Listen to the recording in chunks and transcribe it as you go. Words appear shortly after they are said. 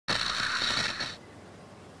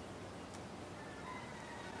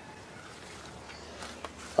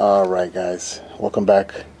Alright guys, welcome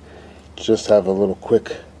back. Just have a little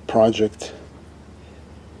quick project.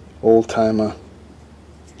 Old timer,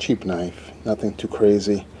 cheap knife, nothing too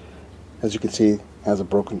crazy. As you can see, it has a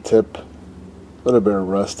broken tip, a little bit of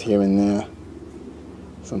rust here and there,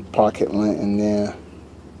 some pocket lint in there.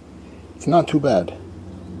 It's not too bad.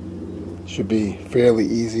 Should be fairly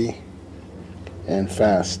easy and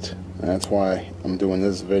fast. That's why I'm doing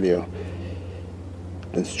this video.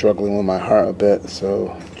 Been struggling with my heart a bit,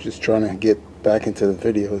 so just trying to get back into the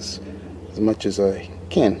videos as much as I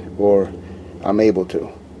can, or I'm able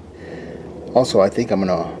to. Also, I think I'm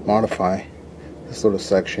gonna modify this little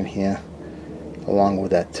section here along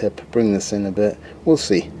with that tip, bring this in a bit. We'll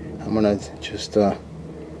see. I'm gonna just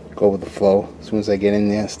go with the flow. As soon as I get in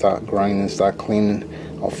there, start grinding, start cleaning,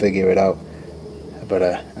 I'll figure it out. But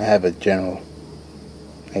I have a general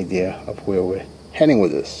idea of where we're heading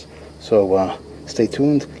with this. So stay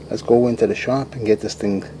tuned. Let's go into the shop and get this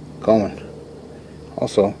thing going.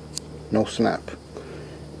 Also, no snap.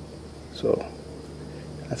 So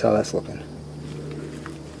that's how that's looking.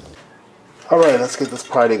 Alright, let's get this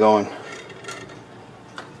party going.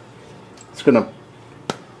 It's gonna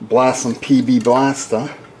blast some PB Blaster.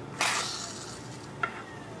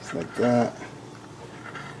 Just like that.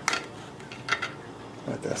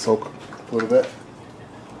 Let that soak a little bit.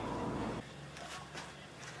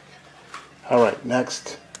 Alright,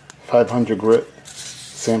 next 500 grit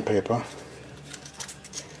sandpaper.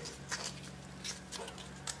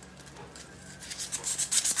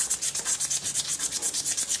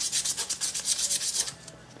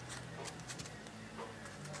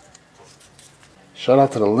 Shout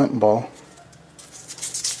out to the lint ball.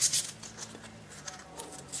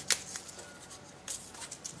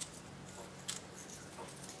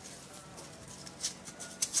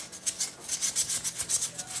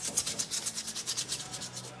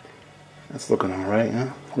 That's looking alright, huh?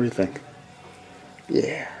 What do you think?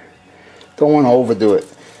 Yeah. Don't want to overdo it.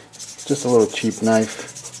 Just a little cheap knife.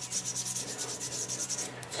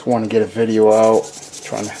 Just want to get a video out.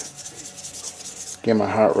 Trying to get my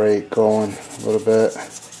heart rate going a little bit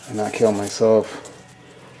and not kill myself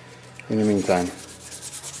in the meantime.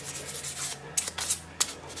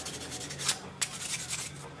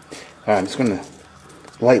 Alright, I'm just going to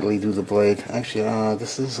lightly do the blade. Actually,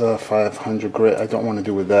 this is 500 grit. I don't want to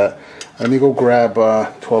do with that. Let me go grab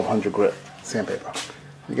 1200 grit sandpaper.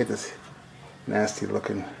 Let me get this nasty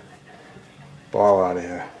looking ball out of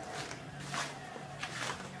here.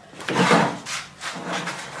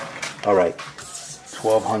 Alright,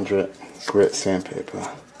 1200 grit sandpaper.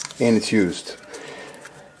 And it's used.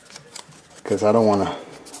 Because I don't want to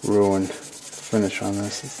ruin the finish on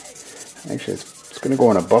this. Actually, it's going to go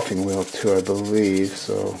on a buffing wheel too, I believe.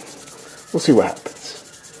 So we'll see what happens.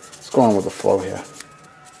 Let's go on with the flow here.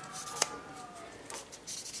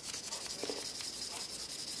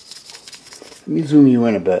 Let me zoom you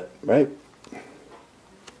in a bit, right?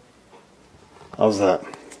 How's that?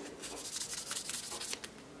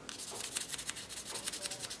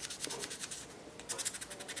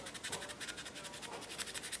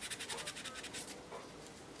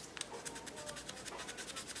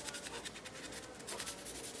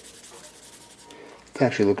 It's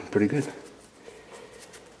actually looking pretty good.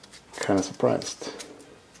 Kind of surprised.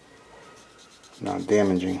 Not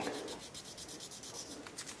damaging.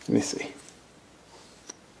 Let me see.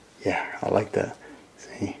 Yeah, I like that.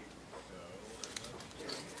 See?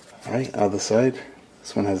 Alright, other side.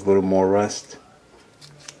 This one has a little more rust.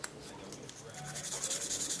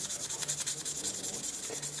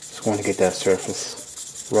 Just want to get that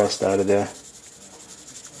surface rust out of there.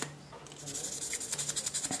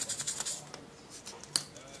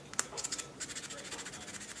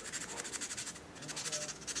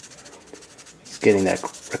 Just getting that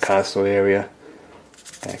ricasso area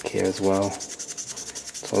back here as well.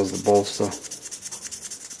 Close the bolster.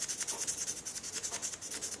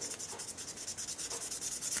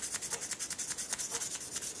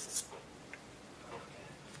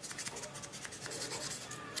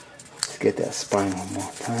 Let's get that spine one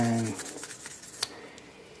more time.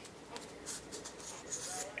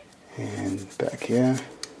 And back here.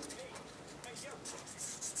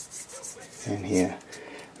 And here.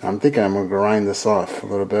 Now I'm thinking I'm going to grind this off a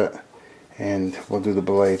little bit. And we'll do the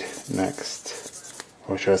blade next.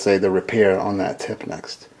 Or should I say the repair on that tip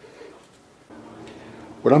next.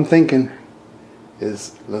 What I'm thinking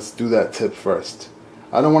is let's do that tip first.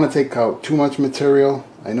 I don't want to take out too much material.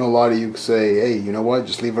 I know a lot of you say, hey, you know what,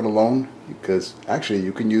 just leave it alone, because actually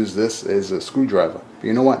you can use this as a screwdriver. But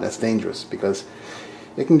you know what, that's dangerous because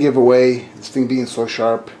it can give away. This thing being so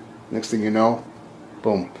sharp, next thing you know,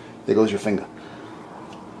 boom, there goes your finger.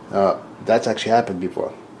 That's actually happened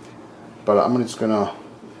before. but I'm just gonna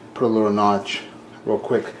put a little notch real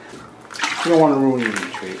quick. You don't want to ruin your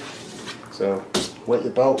meat treat. So wet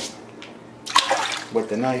your belt, wet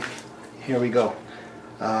the knife. Here we go.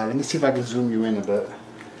 Let me see if I can zoom you in a bit.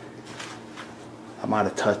 I'm out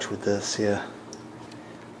of touch with this here.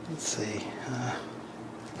 Let's see.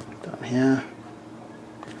 Down here.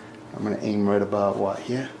 I'm gonna aim right about what,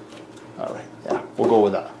 here? Alright, yeah, we'll go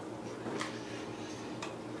with that.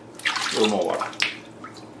 A little more water.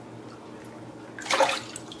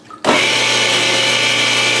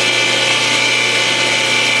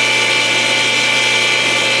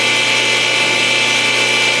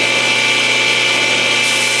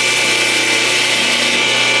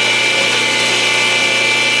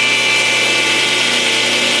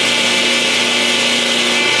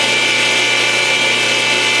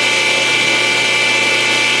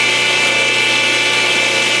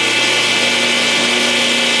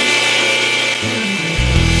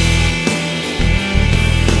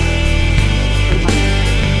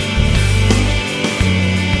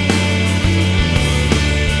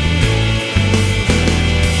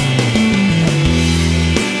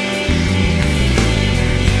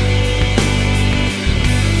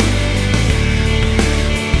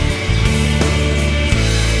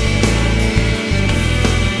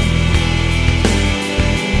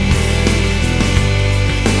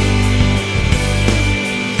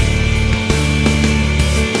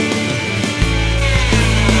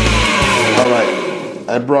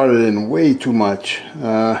 I brought it in way too much.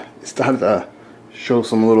 It started to show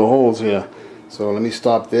some little holes here. So let me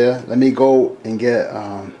stop there. Let me go and get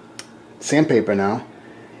sandpaper now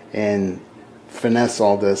and finesse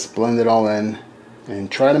all this, blend it all in,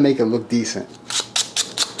 and try to make it look decent.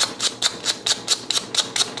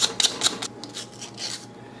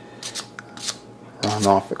 Round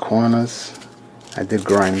off the corners. I did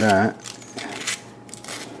grind that.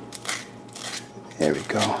 There we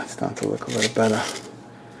go. It's starting to look a little better.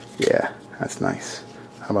 Yeah, that's nice.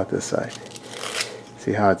 How about this side?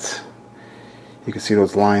 See how it's, you can see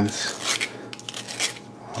those lines.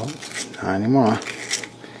 Oh, not anymore.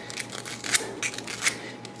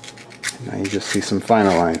 Now you just see some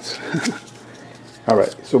finer lines.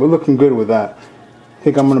 Alright, so we're looking good with that. I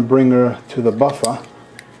think I'm going to bring her to the buffer,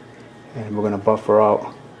 and we're going to buff her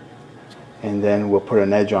out, and then we'll put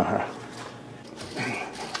an edge on her.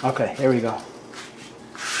 Okay, here we go.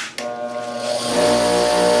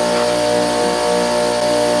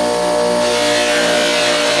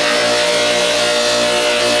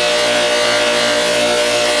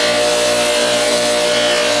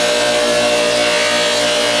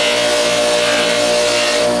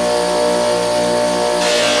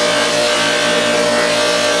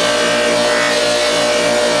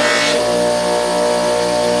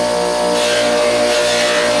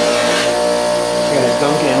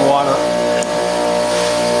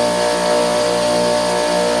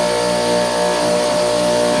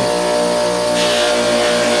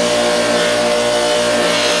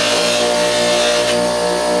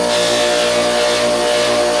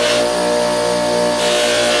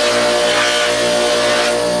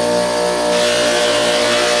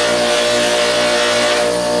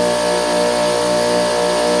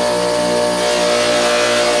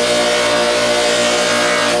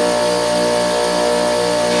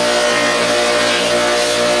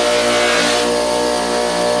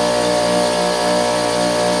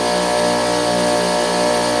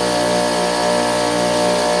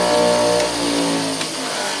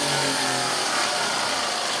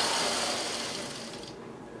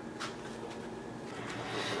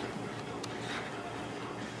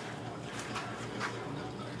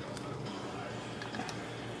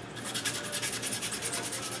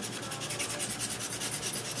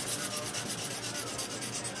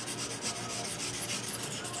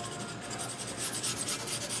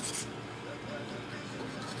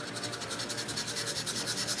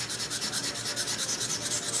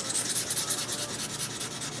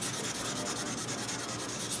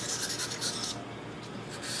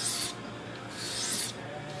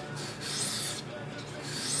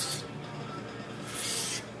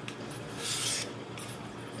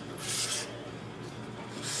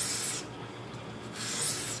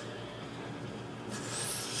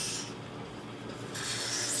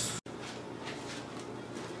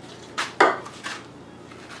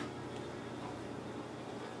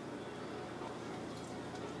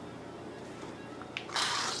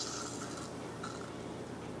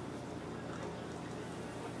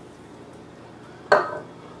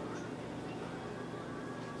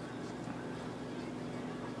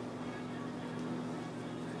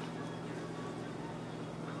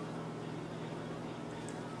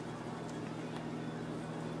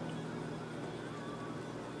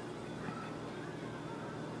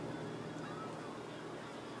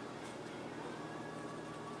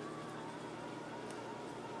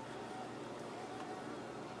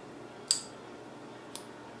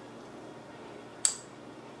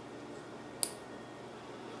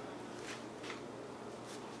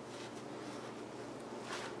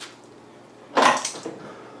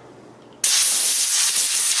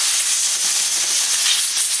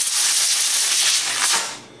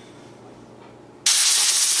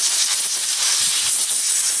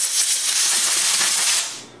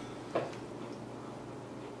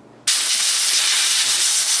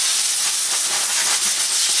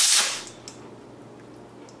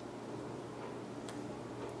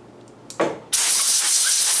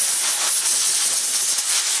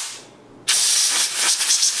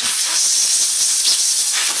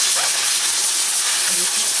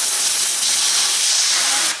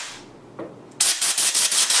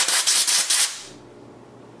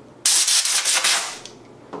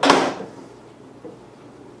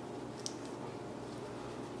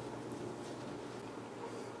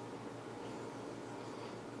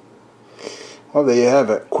 Well, there you have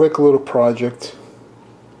it. Quick little project.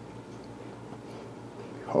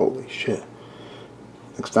 Holy shit.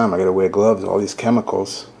 Next time I gotta wear gloves. All these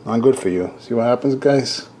chemicals. Not good for you. See what happens,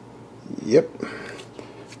 guys? Yep.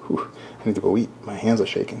 Whew. I need to go eat. My hands are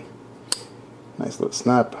shaking. Nice little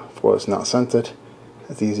snap. Of course, not centered.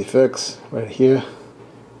 That's easy fix. Right here.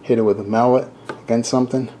 Hit it with a mallet against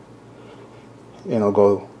something. And it'll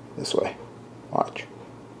go this way. Watch.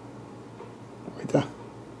 Right there.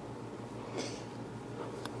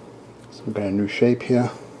 So we got a new shape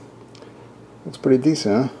here. Looks pretty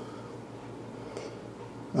decent, huh?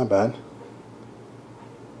 Not bad.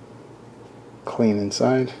 Clean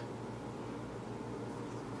inside.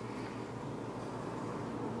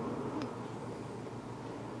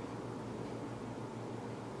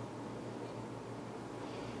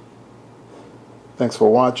 Thanks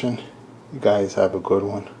for watching. You guys have a good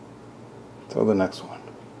one. Till the next one.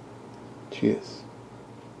 Cheers.